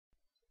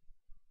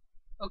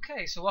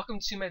Okay, so welcome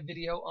to my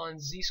video on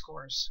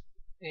z-scores.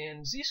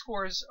 And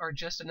z-scores are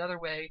just another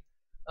way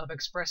of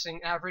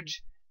expressing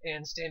average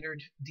and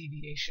standard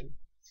deviation.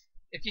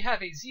 If you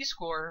have a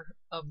z-score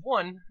of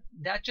 1,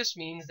 that just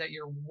means that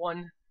you're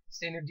 1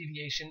 standard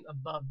deviation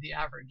above the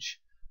average.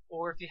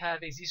 Or if you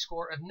have a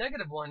z-score of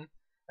 -1,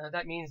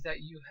 that means that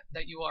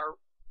you are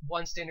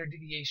 1 standard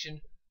deviation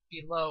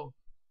below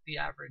the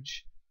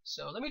average.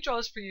 So let me draw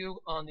this for you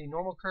on the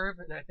normal curve,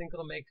 and I think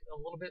it'll make a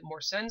little bit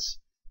more sense.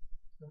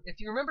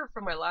 If you remember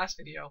from my last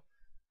video,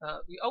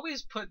 we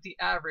always put the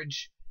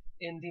average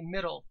in the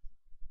middle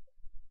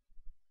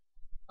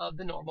of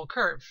the normal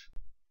curve.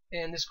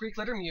 And this Greek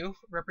letter mu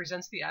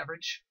represents the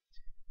average.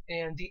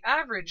 And the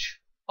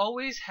average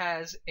always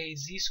has a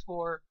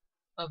z-score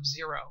of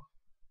 0.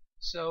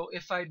 So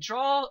if I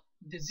draw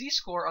the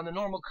z-score on the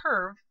normal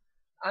curve,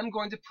 I'm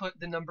going to put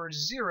the number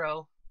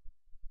 0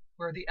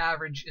 where the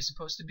average is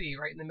supposed to be,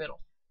 right in the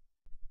middle.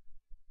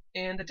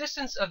 And the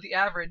distance of the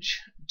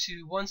average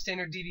to 1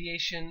 standard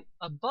deviation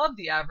above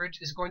the average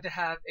is going to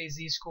have a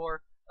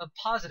z-score of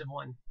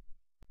 +1.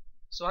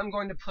 So I'm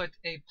going to put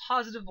a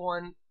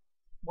 +1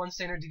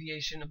 standard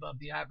deviation above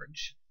the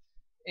average.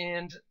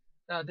 And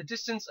the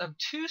distance of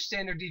 2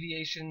 standard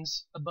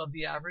deviations above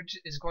the average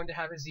is going to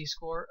have a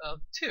z-score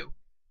of 2.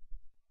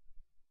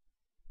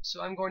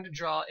 So I'm going to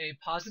draw a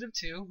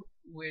 +2,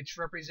 which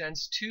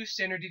represents 2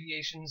 standard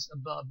deviations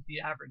above the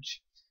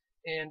average.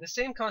 And the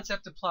same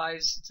concept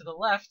applies to the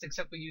left,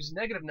 except we use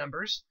negative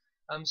numbers.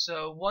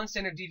 So 1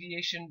 standard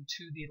deviation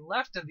to the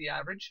left of the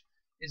average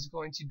is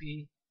going to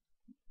be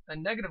a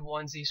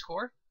 -1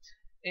 z-score,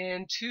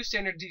 and 2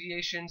 standard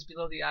deviations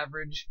below the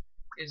average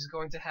is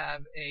going to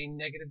have a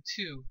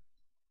 -2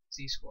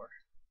 z-score.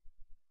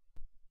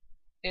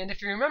 And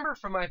if you remember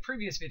from my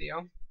previous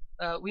video,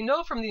 we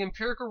know from the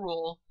empirical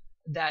rule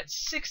that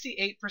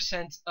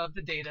 68% of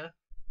the data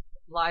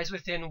lies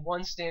within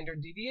 1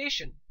 standard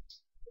deviation.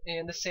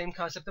 And the same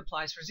concept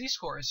applies for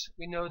z-scores.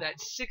 We know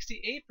that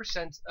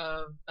 68%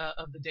 of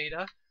the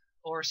data,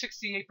 or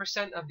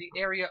 68% of the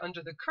area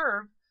under the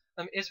curve,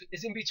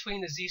 is in between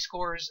the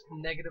z-scores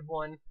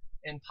 -1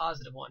 and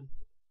 +1.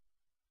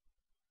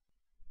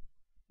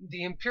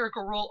 The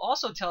empirical rule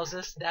also tells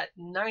us that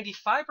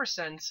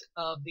 95%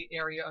 of the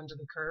area under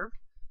the curve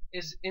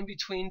is in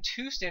between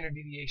 2 standard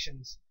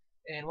deviations.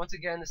 And once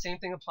again, the same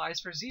thing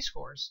applies for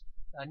z-scores.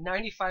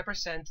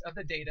 95% of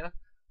the data,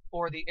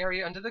 or the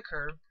area under the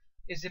curve,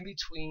 is in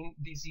between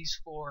the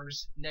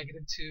z-scores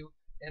 -2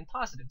 and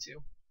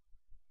 +2.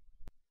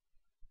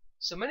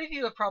 So many of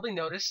you have probably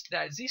noticed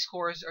that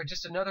z-scores are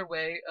just another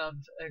way of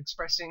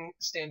expressing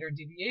standard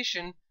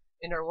deviation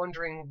and are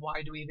wondering,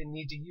 why do we even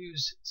need to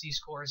use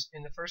z-scores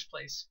in the first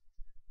place?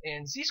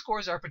 And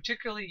z-scores are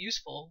particularly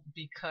useful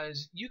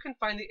because you can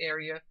find the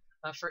area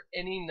for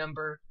any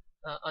number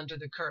under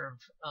the curve.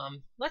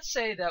 Let's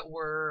say that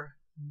we're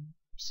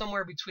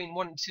somewhere between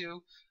 1 and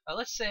 2.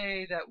 Let's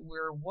say that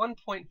we're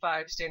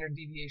 1.5 standard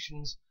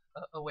deviations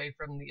away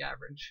from the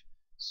average.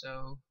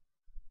 So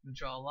we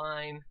draw a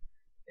line,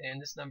 and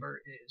this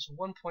number is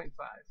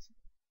 1.5.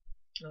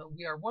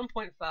 We are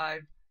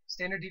 1.5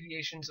 standard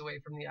deviations away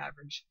from the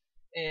average,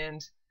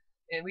 and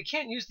we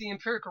can't use the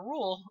empirical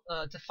rule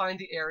to find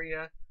the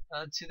area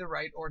to the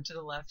right or to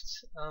the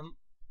left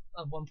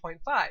of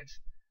 1.5.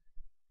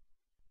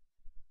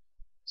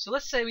 So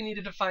let's say we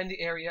needed to find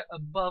the area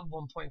above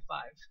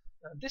 1.5.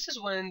 This is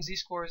when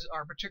z-scores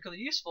are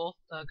particularly useful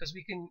because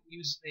we can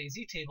use a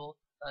z-table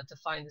to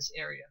find this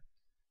area.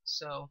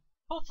 So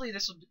hopefully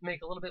this will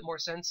make a little bit more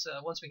sense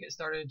once we get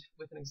started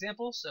with an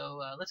example. So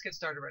let's get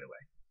started right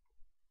away.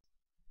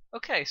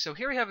 Okay, so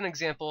here we have an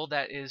example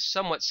that is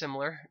somewhat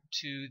similar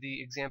to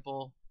the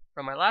example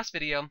from my last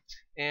video.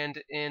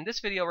 And in this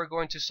video, we're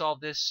going to solve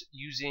this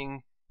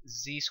using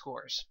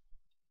z-scores.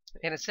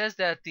 And it says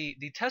that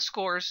the test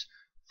scores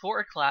for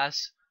a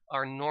class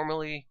are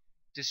normally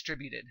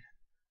distributed.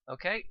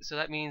 Okay, so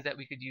that means that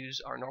we could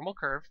use our normal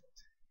curve,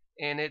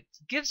 and it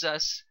gives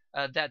us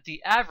that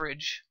the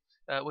average,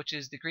 which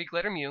is the Greek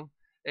letter mu,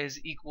 is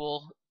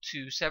equal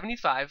to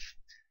 75,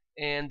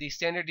 and the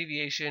standard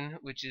deviation,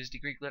 which is the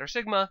Greek letter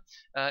sigma,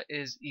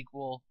 is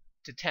equal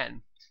to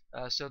 10.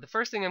 So the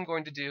first thing I'm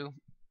going to do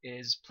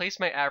is place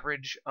my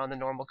average on the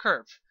normal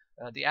curve.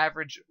 The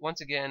average,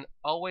 once again,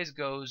 always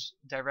goes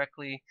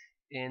directly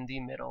in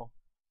the middle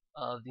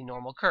of the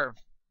normal curve.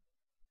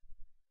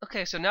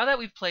 Okay, so now that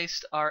we've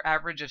placed our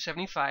average of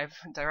 75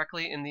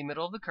 directly in the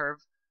middle of the curve,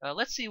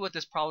 let's see what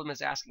this problem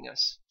is asking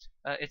us.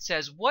 It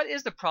says, what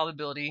is the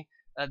probability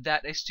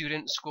that a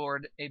student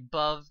scored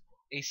above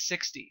a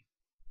 60?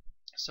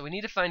 So we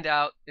need to find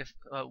out if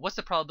what's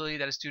the probability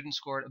that a student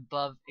scored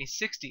above a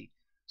 60.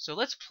 So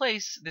let's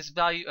place this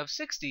value of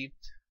 60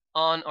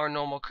 on our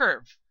normal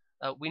curve.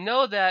 We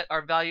know that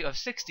our value of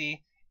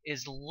 60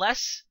 is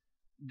less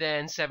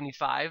than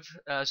 75,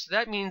 so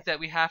that means that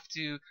we have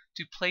to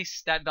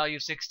place that value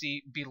of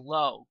 60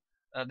 below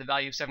the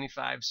value of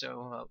 75.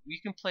 So we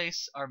can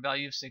place our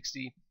value of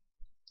 60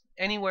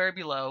 anywhere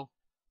below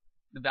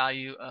the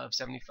value of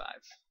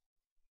 75.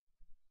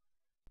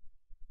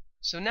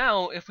 So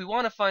now, if we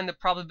want to find the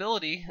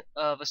probability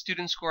of a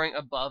student scoring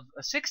above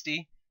a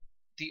 60,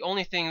 the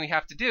only thing we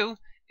have to do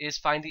is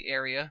find the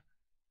area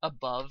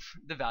above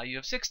the value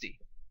of 60.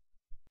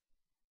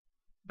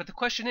 But the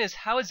question is,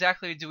 how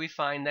exactly do we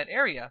find that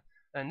area?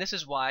 And this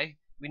is why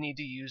we need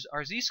to use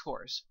our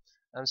z-scores.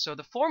 So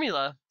the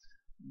formula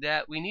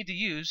that we need to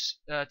use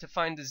to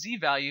find the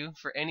z-value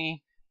for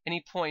any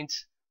point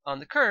on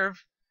the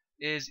curve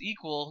is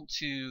equal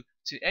to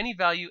any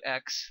value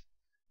x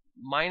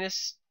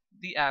minus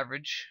the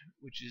average,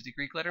 which is the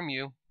Greek letter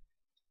mu,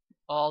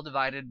 all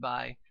divided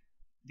by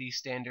the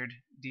standard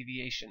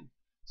deviation.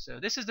 So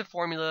this is the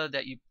formula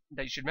that you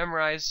should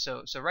memorize.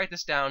 So write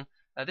this down.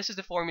 This is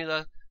the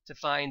formula to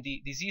find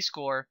the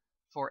z-score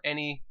for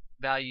any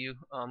value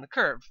on the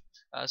curve.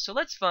 So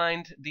let's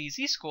find the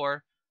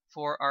z-score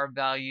for our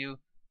value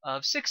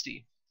of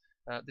 60.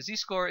 The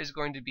z-score is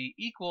going to be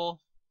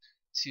equal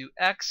to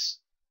x,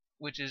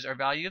 which is our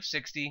value of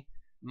 60,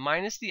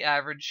 minus the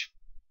average,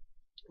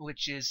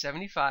 which is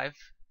 75,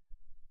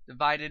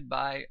 divided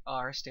by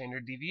our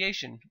standard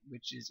deviation,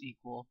 which is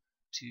equal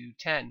to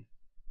 10.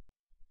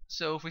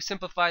 So if we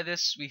simplify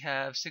this, we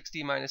have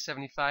 60 minus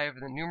 75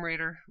 in the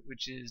numerator,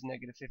 which is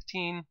negative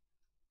 15,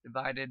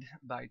 divided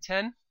by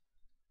 10.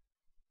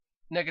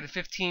 Negative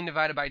 15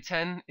 divided by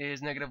 10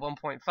 is negative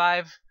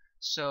 1.5.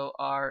 So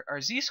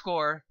our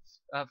z-score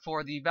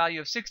for the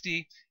value of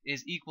 60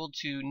 is equal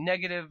to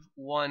negative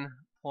 1.5.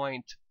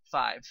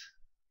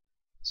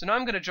 So now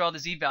I'm going to draw the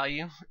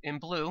z-value in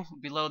blue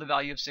below the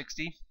value of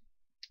 60.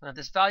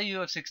 This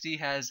value of 60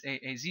 has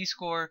a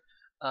z-score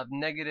of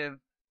negative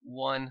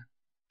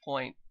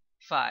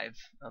 1.5.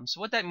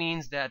 So what that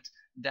means that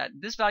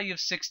this value of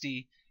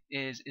 60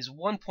 is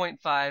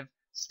 1.5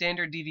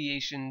 standard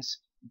deviations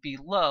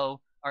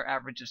below our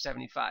average of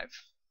 75.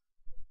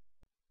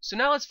 So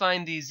now let's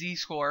find the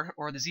z-score,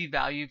 or the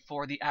z-value,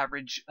 for the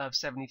average of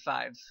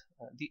 75.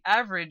 The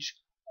average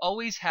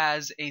always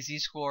has a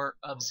z-score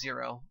of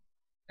 0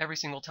 every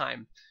single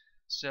time.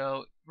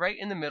 So right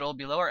in the middle,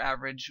 below our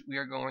average, we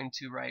are going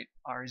to write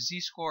our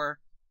z-score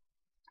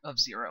of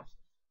 0.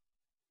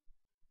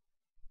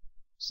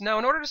 So now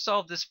in order to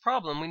solve this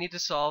problem, we need to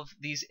solve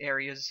these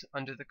areas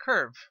under the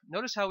curve.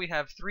 Notice how we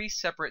have three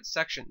separate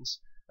sections.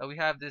 We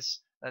have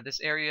this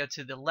area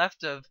to the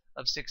left of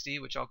 60,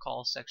 which I'll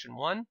call section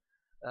 1.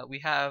 We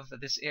have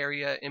this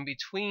area in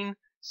between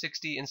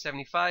 60 and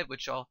 75,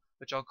 which I'll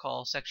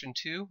call section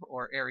 2,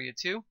 or area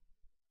 2.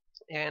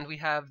 And we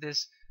have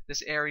this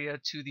area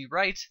to the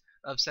right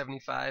of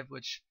 75,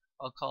 which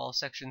I'll call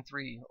section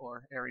 3,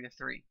 or area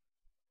 3.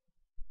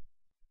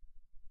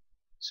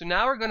 So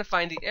now we're going to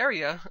find the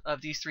area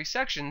of these three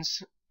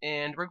sections,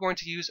 and we're going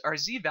to use our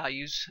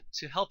z-values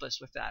to help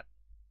us with that.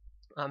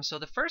 So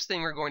the first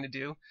thing we're going to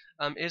do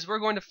is we're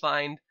going to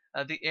find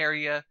the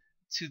area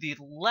to the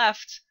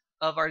left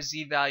of our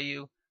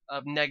z-value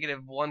of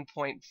negative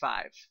 1.5.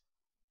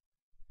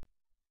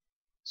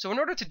 So in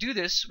order to do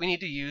this, we need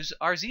to use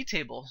our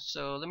z-table.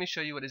 So let me show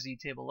you what a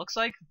z-table looks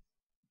like.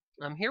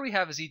 Here we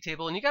have a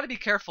z-table, and you got to be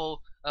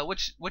careful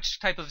which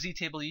type of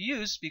z-table you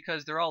use,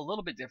 because they're all a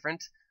little bit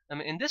different.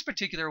 In this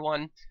particular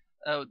one,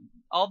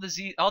 all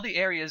the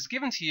areas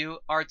given to you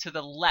are to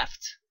the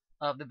left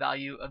of the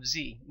value of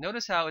z.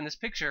 Notice how in this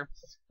picture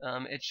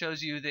it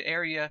shows you the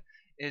area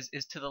is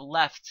to the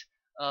left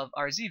of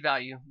our z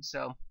value.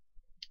 So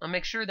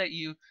make sure that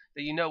you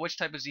know which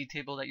type of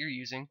z-table that you're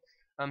using.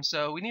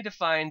 So we need to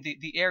find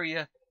the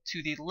area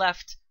to the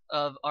left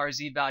of our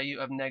z value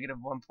of negative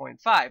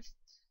 1.5.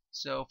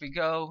 So if we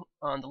go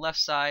on the left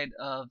side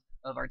of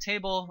our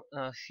table,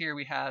 here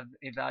we have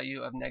a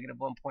value of negative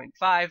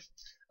 1.5.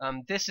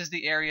 This is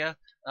the area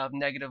of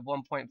negative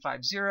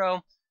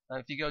 1.50.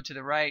 If you go to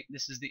the right,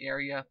 this is the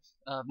area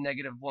of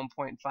negative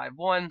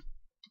 1.51,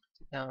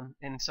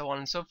 and so on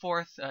and so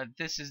forth.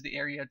 This is the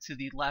area to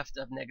the left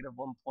of negative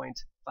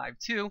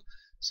 1.52.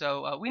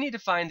 So we need to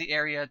find the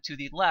area to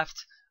the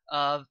left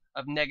of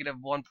negative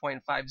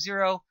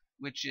 1.50,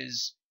 which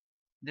is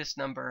this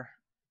number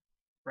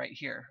right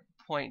here,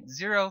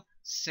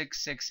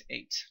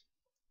 0.0668.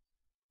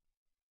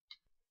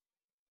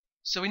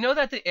 So we know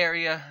that the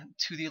area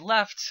to the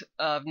left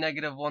of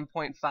negative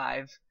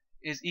 1.5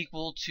 is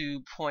equal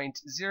to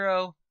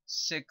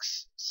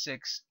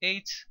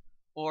 0.0668,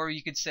 or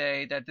you could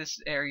say that this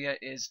area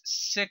is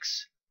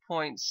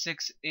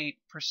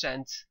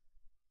 6.68%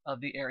 of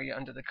the area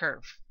under the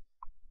curve.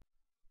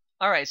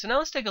 Alright, so now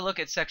let's take a look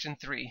at section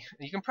 3.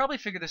 You can probably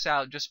figure this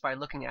out just by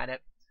looking at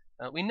it.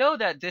 We know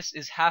that this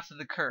is half of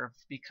the curve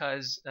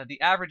because the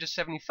average of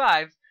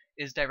 75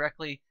 is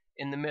directly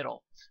in the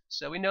middle.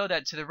 So we know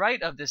that to the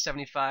right of this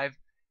 75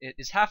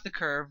 is half the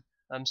curve,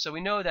 so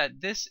we know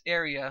that this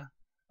area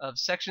of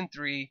section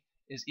 3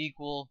 is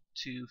equal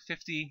to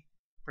 50%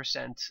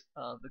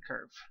 of the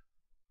curve.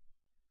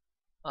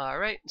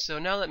 Alright, so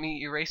now let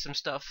me erase some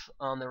stuff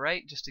on the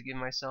right just to give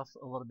myself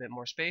a little bit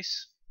more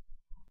space.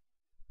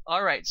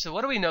 Alright, so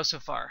what do we know so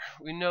far?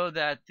 We know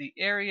that the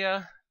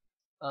area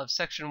of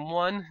section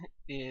 1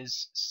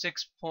 is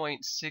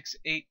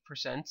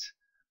 6.68%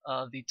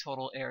 of the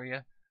total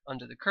area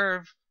under the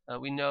curve.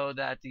 we know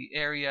that the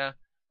area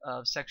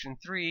of section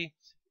 3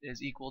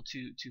 is equal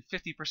to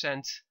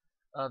 50%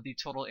 of the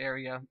total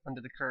area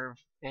under the curve,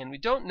 and we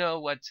don't know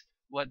what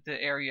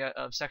the area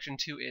of section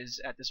 2 is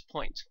at this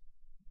point.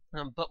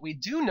 But we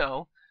do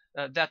know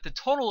that the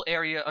total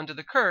area under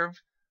the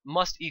curve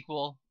must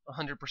equal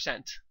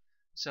 100%.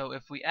 So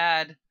if we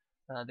add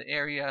the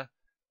area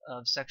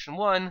of section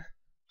 1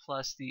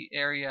 plus the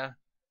area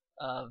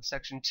of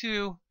section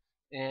 2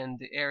 and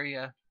the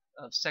area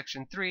of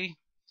section 3,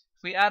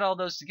 if we add all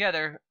those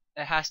together,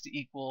 it has to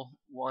equal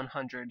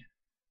 100%.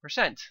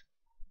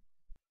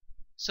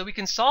 So we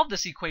can solve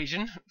this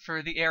equation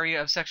for the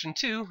area of section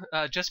 2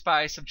 just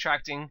by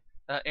subtracting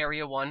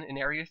area 1 and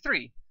area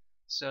 3.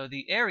 So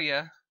the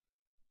area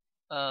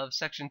of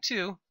section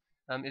 2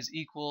 is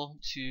equal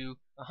to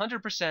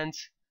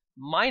 100%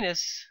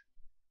 minus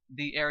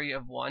the area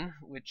of 1,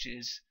 which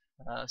is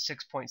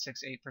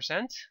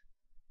 6.68%,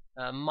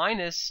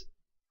 minus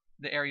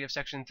the area of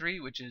section 3,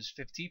 which is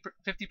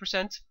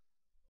 50%.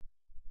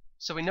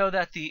 So we know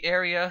that the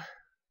area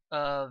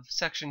of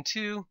section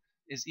 2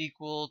 is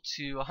equal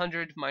to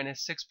 100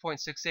 minus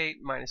 6.68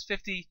 minus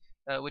 50,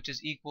 which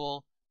is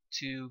equal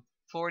to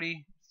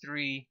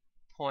 43.32%.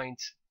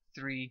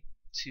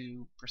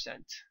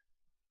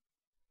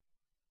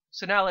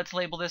 So now let's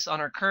label this on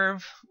our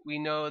curve. We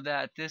know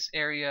that this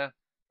area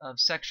of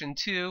section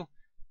 2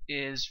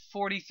 is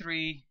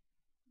 43.32%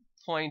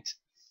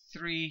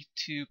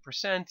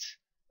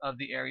 of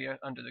the area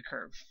under the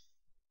curve.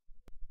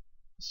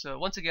 So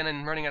once again,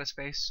 I'm running out of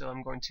space, so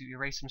I'm going to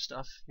erase some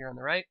stuff here on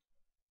the right.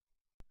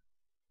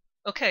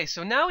 Okay,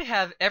 so now we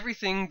have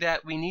everything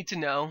that we need to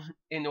know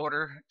in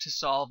order to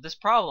solve this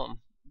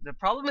problem. The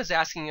problem is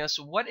asking us,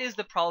 what is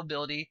the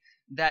probability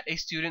that a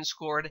student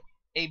scored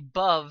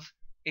above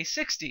a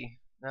 60?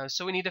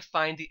 So we need to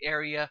find the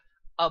area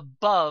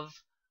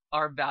above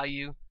our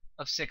value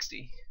of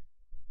 60.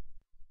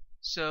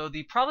 So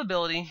the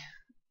probability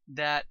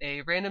that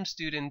a random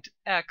student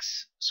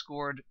X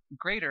scored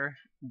greater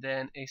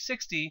than a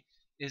 60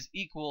 is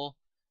equal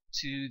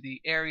to the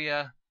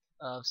area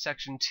of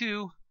section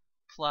 2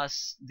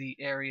 plus the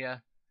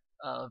area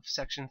of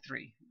section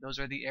 3. Those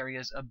are the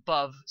areas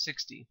above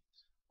 60.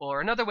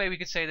 Or another way we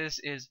could say this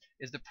is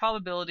the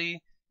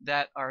probability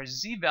that our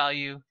z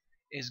value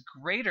is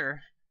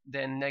greater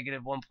than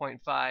negative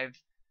 1.5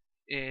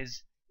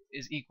 is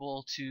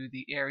equal to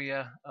the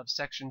area of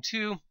section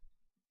 2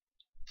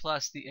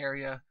 plus the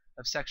area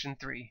of section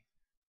 3.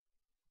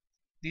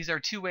 These are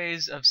two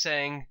ways of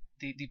saying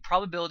the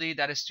probability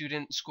that a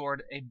student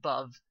scored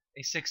above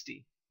a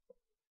 60.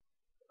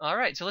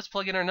 Alright, so let's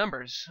plug in our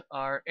numbers.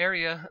 Our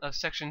area of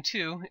section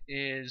 2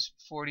 is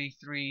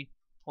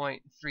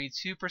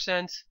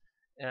 43.32%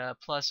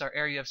 plus our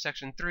area of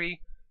section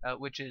 3,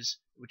 which is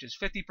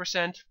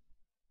 50%.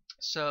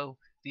 So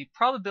the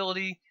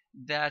probability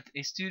that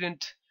a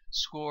student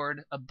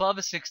scored above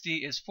a 60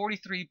 is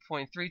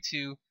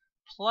 43.32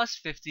 plus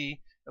 50,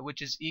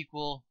 which is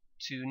equal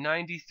to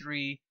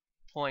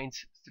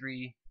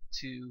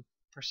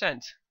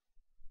 93.32%.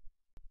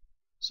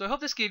 So I hope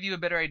this gave you a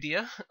better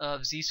idea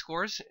of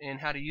z-scores and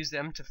how to use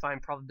them to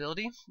find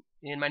probability.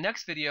 In my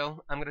next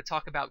video, I'm going to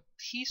talk about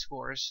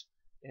t-scores.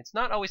 It's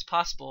not always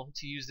possible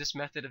to use this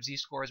method of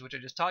z-scores which I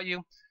just taught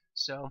you,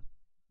 so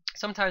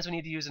sometimes we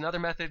need to use another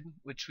method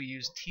which we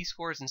use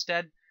t-scores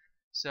instead.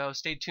 So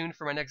stay tuned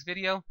for my next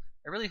video.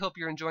 I really hope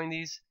you're enjoying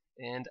these,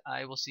 and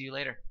I will see you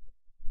later.